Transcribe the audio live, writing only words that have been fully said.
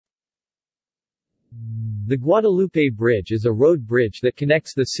The Guadalupe Bridge is a road bridge that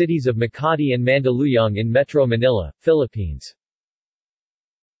connects the cities of Makati and Mandaluyong in Metro Manila, Philippines.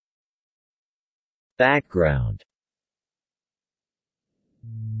 Background.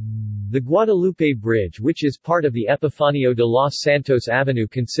 The Guadalupe Bridge, which is part of the Epifanio de los Santos Avenue,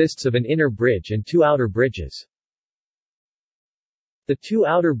 consists of an inner bridge and two outer bridges. The two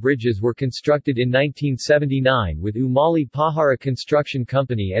outer bridges were constructed in 1979 with Umali Pahara Construction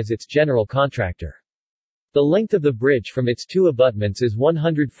Company as its general contractor. The length of the bridge from its two abutments is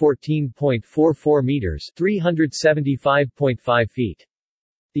 114.44 meters, 375.5 feet.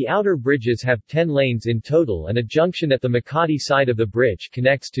 The outer bridges have 10 lanes in total, and a junction at the Makati side of the bridge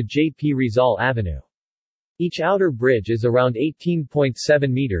connects to J.P. Rizal Avenue. Each outer bridge is around 18.7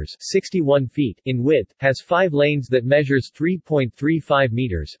 meters, 61 feet in width, has 5 lanes that measures 3.35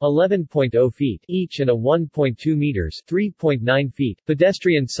 meters, 11.0 feet each, and a 1.2 meters, 3.9 feet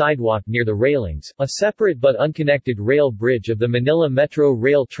pedestrian sidewalk near the railings. A separate but unconnected rail bridge of the Manila Metro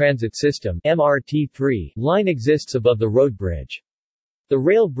Rail Transit System (MRT3) line exists above the road bridge. The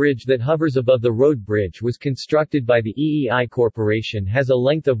rail bridge that hovers above the road bridge was constructed by the EEI Corporation, has a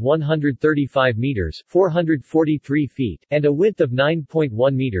length of 135 meters, 443 feet, and a width of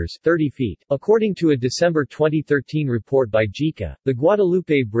 9.1 meters, 30 feet. According to a December 2013 report by JICA, the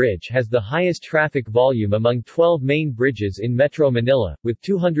Guadalupe Bridge has the highest traffic volume among 12 main bridges in Metro Manila, with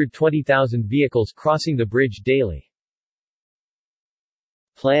 220,000 vehicles crossing the bridge daily.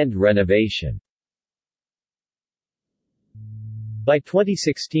 Planned renovation. By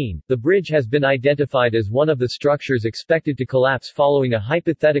 2016, the bridge has been identified as one of the structures expected to collapse following a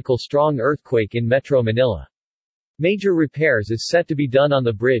hypothetical strong earthquake in Metro Manila. Major repairs is set to be done on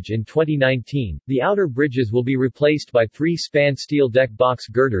the bridge in 2019. The outer bridges will be replaced by 3-span steel deck box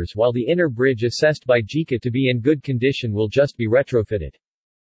girders, while the inner bridge, assessed by JICA to be in good condition, will just be retrofitted.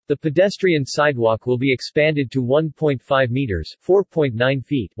 The pedestrian sidewalk will be expanded to 1.5 meters, 4.9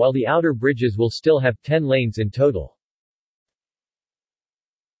 feet, while the outer bridges will still have 10 lanes in total.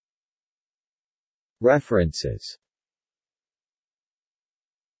 References.